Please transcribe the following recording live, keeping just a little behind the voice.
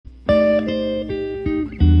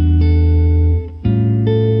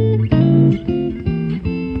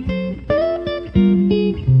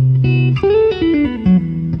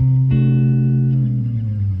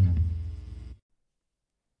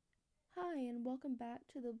and welcome back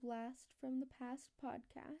to the Blast from the Past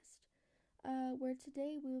podcast, where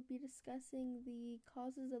today we will be discussing the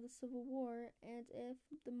causes of the Civil War and if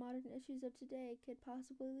the modern issues of today could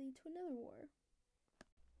possibly lead to another war.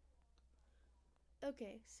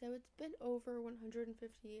 Okay, so it's been over 150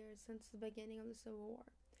 years since the beginning of the Civil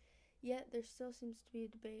War, yet there still seems to be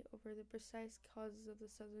a debate over the precise causes of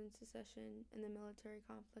the Southern secession and the military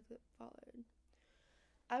conflict that followed.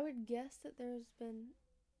 I would guess that there's been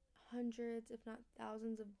hundreds, if not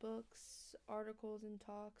thousands, of books, articles, and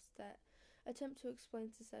talks that attempt to explain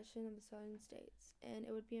secession of the southern states, and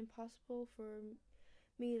it would be impossible for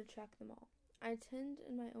me to track them all. I tend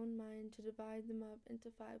in my own mind to divide them up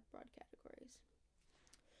into 5 broad categories.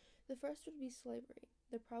 The first would be slavery.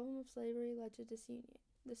 The problem of slavery led to disunion.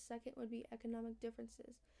 The second would be economic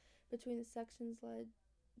differences between the sections led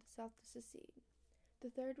the South to secede. The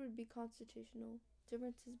third would be constitutional.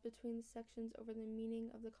 Differences between the sections over the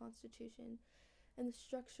meaning of the Constitution and the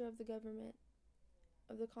structure of the government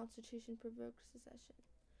of the Constitution provoked secession.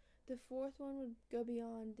 The fourth one would go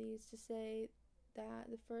beyond these to say that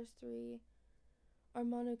the first 3 are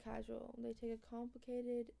monocausal. They take a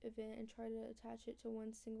complicated event and try to attach it to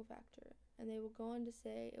one single factor, and they will go on to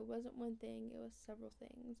say it wasn't one thing, it was several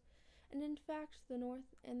things. And in fact, the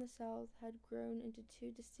North and the South had grown into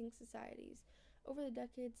 2 distinct societies over the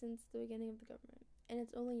decades since the beginning of the government, and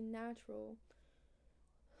it's only natural,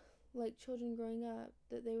 like children growing up,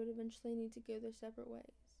 that they would eventually need to go their separate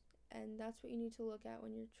ways, and that's what you need to look at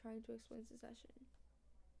when you're trying to explain secession.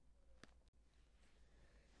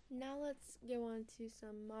 Now let's go on to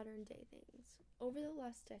some modern day things. Over the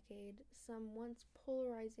last decade, some once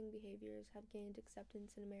polarizing behaviors have gained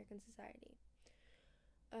acceptance in American society.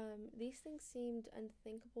 These things seemed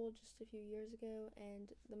unthinkable just a few years ago, and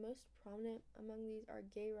the most prominent among these are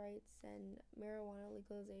gay rights and marijuana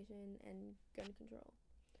legalization and gun control.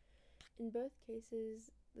 In both cases,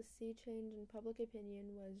 the sea change in public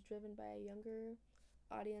opinion was driven by a younger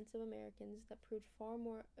audience of Americans that proved far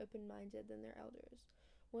more open-minded than their elders.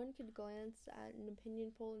 One could glance at an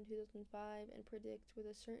opinion poll in 2005 and predict with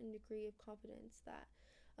a certain degree of confidence that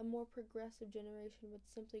a more progressive generation would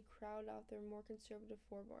simply crowd out their more conservative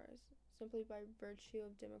forebears, simply by virtue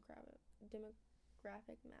of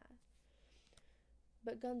demographic math.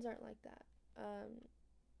 But guns aren't like that.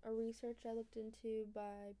 A research I looked into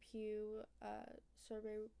by Pew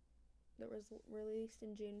survey that was released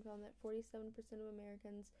in June found that 47% of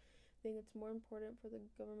Americans think it's more important for the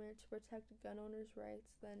government to protect gun owners'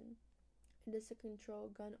 rights than it is to control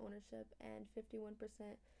gun ownership, and 51%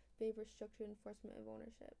 favor stricter enforcement of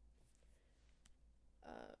ownership.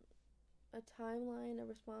 A timeline of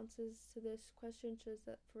responses to this question shows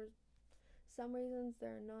that for some reasons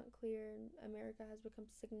that are not clear, America has become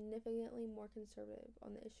significantly more conservative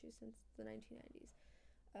on the issue since the 1990s.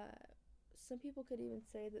 Some people could even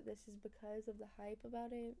say that this is because of the hype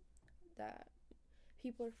about it, that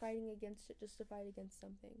people are fighting against it just to fight against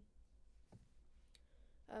something.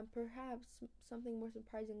 Perhaps something more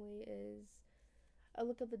surprisingly is a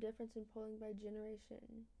look at the difference in polling by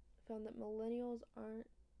generation. Found that millennials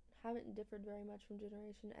haven't differed very much from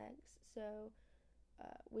Generation X, so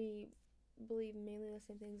we believe mainly the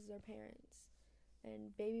same things as our parents,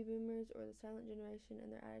 and baby boomers or the silent generation and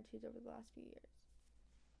their attitudes over the last few years.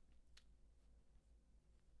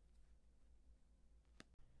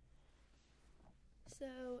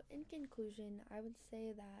 So, in conclusion, I would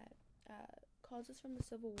say that causes from the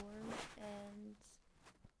Civil War and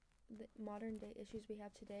the modern day issues we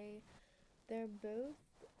have today, they're both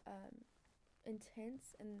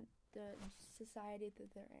intense in the society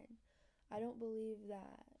that they're in. I don't believe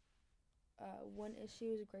that one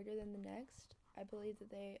issue is greater than the next. I believe that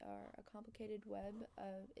they are a complicated web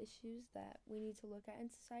of issues that we need to look at in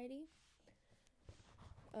society.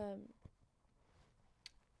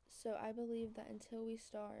 So I believe that until we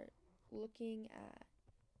start looking at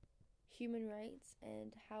human rights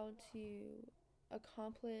and how to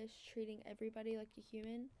accomplish treating everybody like a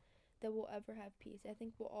human, that we'll ever have peace. I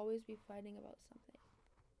think we'll always be fighting about something.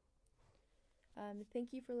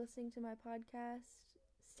 Thank you for listening to my podcast.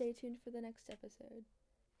 Stay tuned for the next episode.